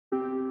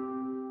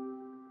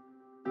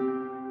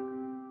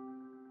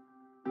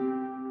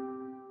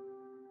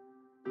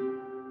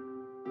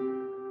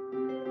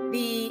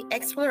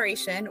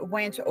Exploration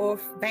went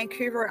off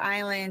Vancouver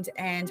Island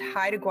and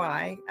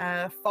Haida,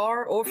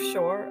 far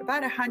offshore,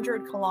 about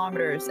 100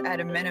 kilometers at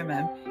a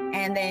minimum,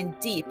 and then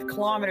deep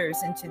kilometers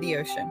into the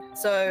ocean.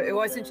 So it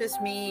wasn't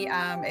just me,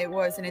 it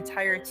was an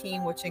entire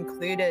team, which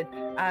included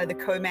the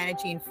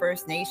co-managing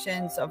First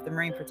Nations of the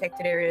marine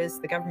protected areas,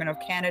 the Government of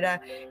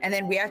Canada, and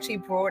then we actually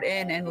brought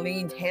in and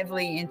leaned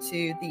heavily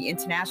into the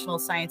international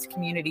science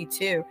community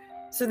too.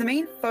 So the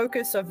main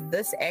focus of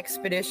this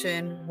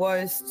expedition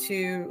was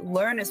to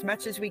learn as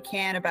much as we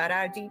can about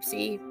our deep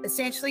sea,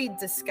 essentially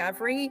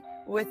discovery,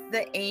 with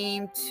the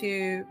aim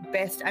to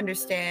best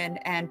understand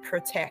and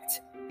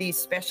protect these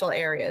special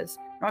areas.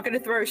 I'm not going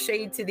to throw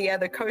shade to the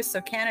other coasts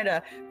of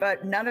Canada,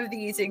 but none of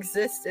these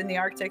exist in the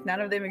Arctic.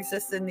 None of them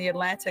exist in the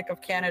Atlantic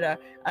of Canada.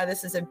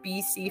 This is a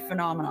BC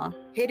phenomenon.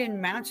 Hidden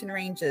mountain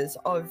ranges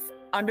of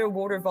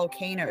underwater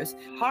volcanoes,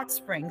 hot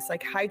springs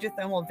like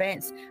hydrothermal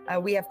vents.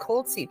 We have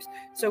cold seeps.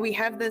 So we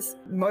have this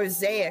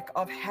mosaic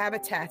of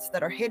habitats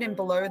that are hidden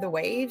below the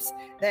waves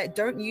that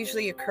don't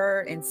usually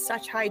occur in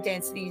such high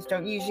densities,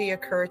 don't usually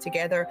occur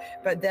together,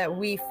 but that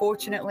we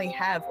fortunately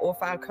have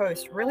off our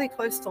coast, really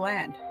close to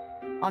land.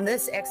 On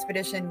this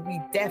expedition, we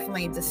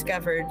definitely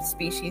discovered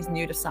species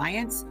new to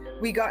science.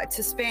 We got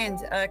to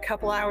spend a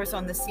couple hours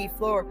on the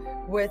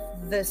seafloor with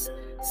this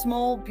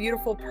small,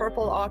 beautiful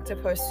purple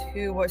octopus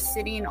who was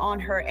sitting on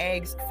her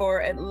eggs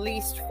for at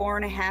least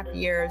 4.5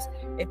 years.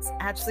 It's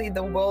actually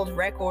the world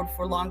record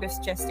for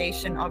longest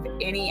gestation of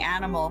any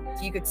animal.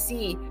 You could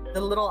see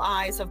the little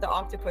eyes of the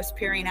octopus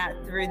peering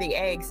out through the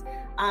eggs.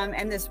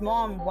 And this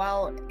mom,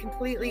 while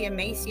completely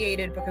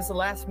emaciated because the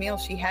last meal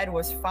she had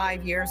was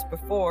 5 years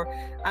before,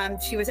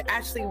 she was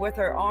actually with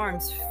her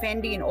arms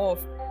fending off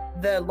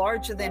the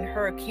larger than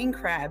her king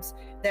crabs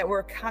that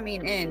were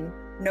coming in,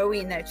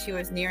 knowing that she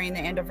was nearing the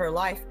end of her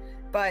life.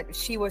 But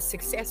she was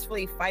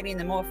successfully fighting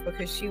them off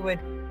because she would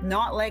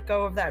not let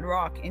go of that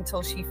rock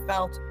until she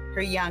felt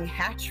her young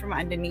hatch from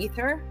underneath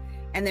her.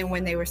 And then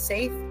when they were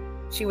safe,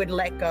 she would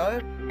let go,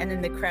 and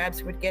then the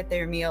crabs would get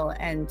their meal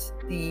and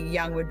the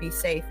young would be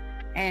safe.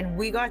 And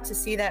we got to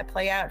see that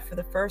play out for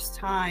the first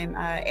time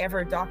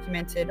ever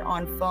documented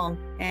on film.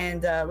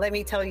 And let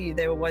me tell you,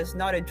 there was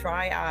not a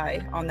dry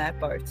eye on that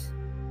boat.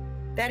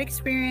 That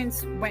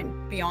experience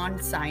went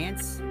beyond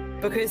science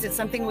because it's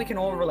something we can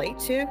all relate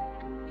to.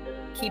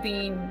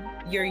 Keeping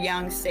your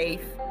young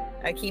safe,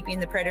 keeping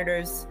the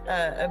predators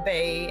at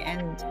bay,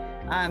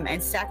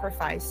 and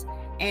sacrifice.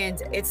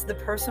 And it's the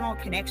personal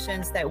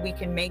connections that we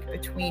can make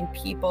between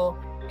people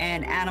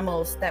and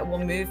animals that will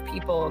move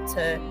people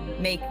to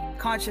make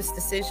conscious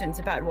decisions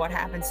about what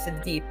happens to the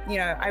deep. You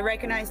know, I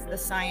recognize the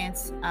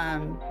science,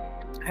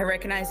 I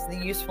recognize the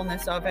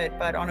usefulness of it,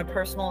 but on a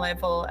personal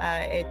level,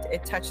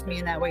 it touched me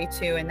in that way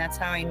too. And that's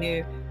how I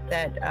knew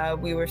that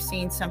we were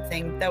seeing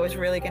something that was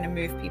really going to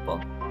move people.